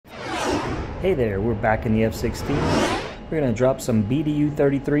Hey there, we're back in the F16. We're going to drop some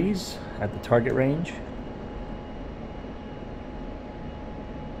BDU33s at the target range.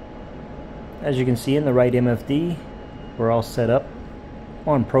 As you can see in the right MFD, we're all set up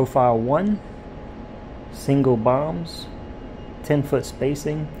on profile 1, single bombs, 10-foot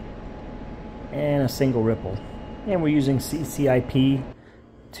spacing, and a single ripple. And we're using CCIP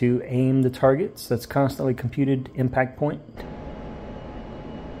to aim the targets. That's constantly computed impact point.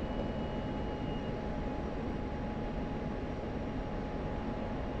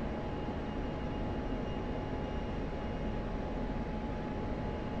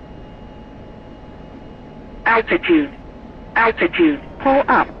 Altitude, pull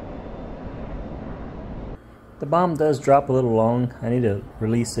up. The bomb does drop a little long. I need to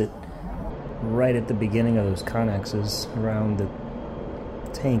release it right at the beginning of those connexes around the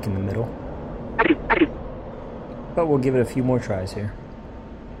tank in the middle. But we'll give it a few more tries here.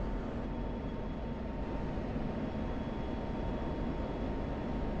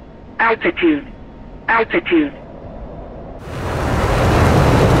 Altitude. Altitude.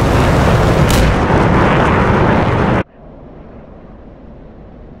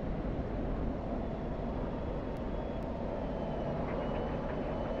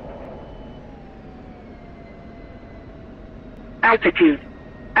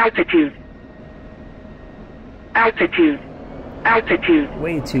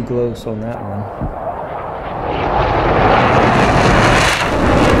 Way too close on that one.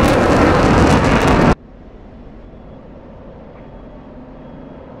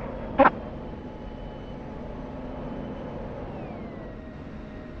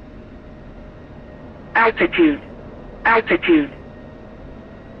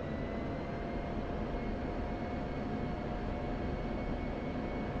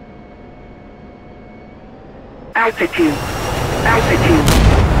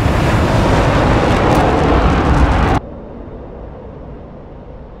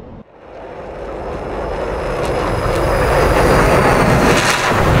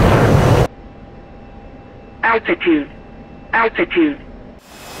 Altitude. Altitude.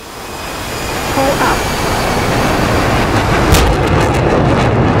 Pull up.